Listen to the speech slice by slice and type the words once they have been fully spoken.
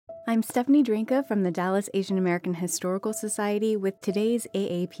I'm Stephanie Drinka from the Dallas Asian American Historical Society with today's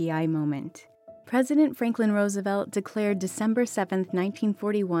AAPI Moment. President Franklin Roosevelt declared December 7,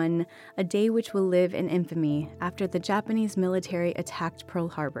 1941, a day which will live in infamy after the Japanese military attacked Pearl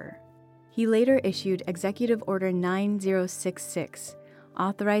Harbor. He later issued Executive Order 9066,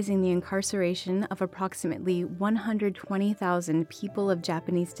 authorizing the incarceration of approximately 120,000 people of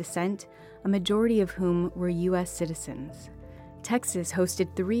Japanese descent, a majority of whom were U.S. citizens. Texas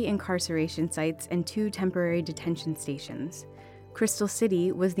hosted 3 incarceration sites and 2 temporary detention stations. Crystal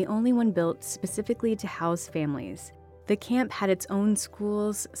City was the only one built specifically to house families. The camp had its own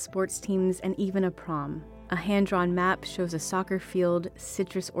schools, sports teams, and even a prom. A hand-drawn map shows a soccer field,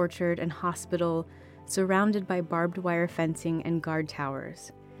 citrus orchard, and hospital surrounded by barbed wire fencing and guard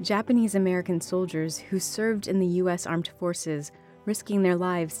towers. Japanese American soldiers who served in the U.S. Armed Forces, risking their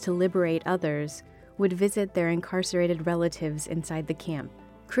lives to liberate others, would visit their incarcerated relatives inside the camp.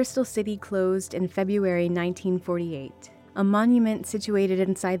 Crystal City closed in February 1948. A monument situated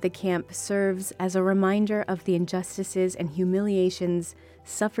inside the camp serves as a reminder of the injustices and humiliations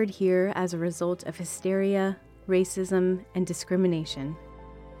suffered here as a result of hysteria, racism, and discrimination.